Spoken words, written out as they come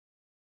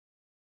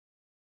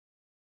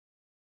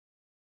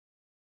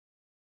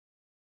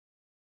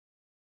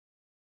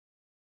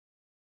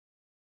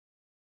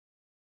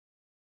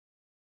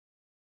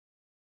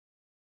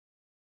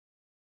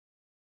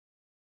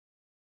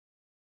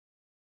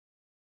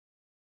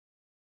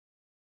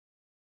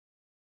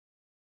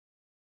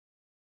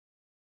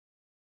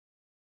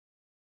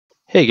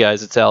Hey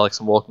guys, it's Alex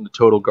and welcome to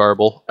Total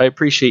Garble. I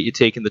appreciate you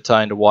taking the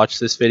time to watch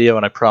this video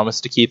and I promise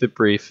to keep it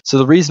brief. So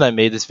the reason I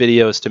made this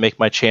video is to make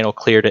my channel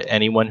clear to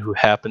anyone who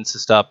happens to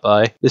stop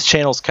by. This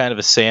channel is kind of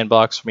a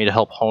sandbox for me to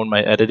help hone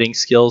my editing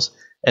skills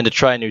and to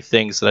try new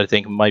things that I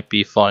think might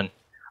be fun.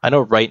 I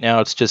know right now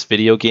it's just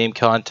video game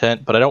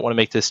content, but I don't want to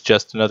make this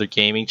just another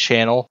gaming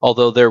channel,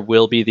 although there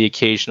will be the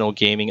occasional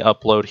gaming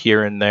upload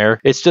here and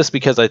there. It's just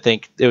because I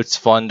think it's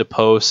fun to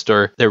post,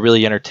 or they're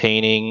really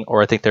entertaining,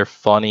 or I think they're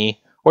funny,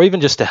 or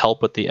even just to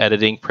help with the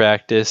editing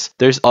practice.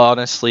 There's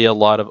honestly a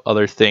lot of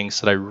other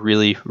things that I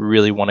really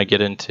want to get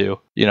into.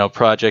 You know,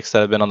 projects that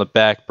have been on the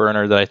back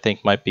burner that I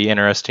think might be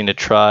interesting to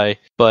try.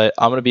 But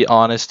I'm going to be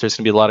honest, there's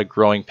going to be a lot of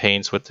growing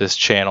pains with this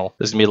channel.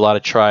 There's going to be a lot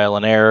of trial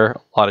and error,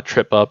 a lot of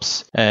trip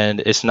ups, and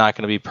it's not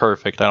going to be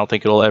perfect. I don't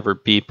think it'll ever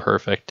be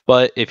perfect.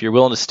 But if you're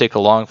willing to stick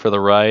along for the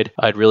ride,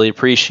 I'd really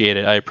appreciate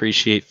it. I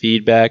appreciate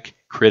feedback,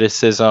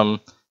 criticism,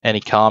 any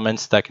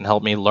comments that can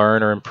help me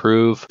learn or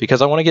improve,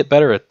 because I want to get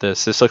better at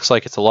this. This looks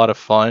like it's a lot of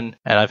fun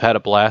and I've had a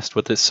blast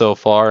with it so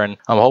far, and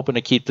I'm hoping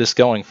to keep this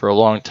going for a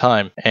long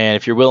time. And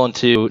if you're willing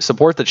to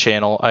support the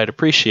channel, I'd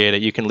appreciate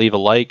it. You can leave a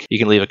like, you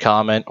can leave a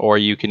comment, or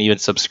you can even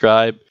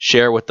subscribe,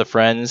 share with the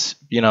friends,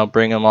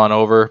 bring them on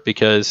over,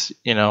 because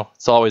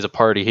it's always a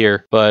party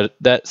here. But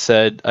that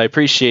said, I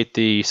appreciate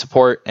the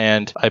support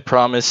and I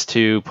promise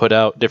to put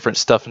out different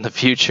stuff in the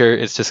future.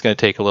 It's just going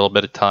to take a little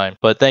bit of time.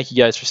 But thank you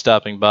guys for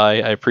stopping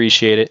by. I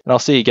appreciate it. And I'll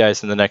see you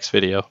guys in the next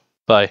video.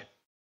 Bye.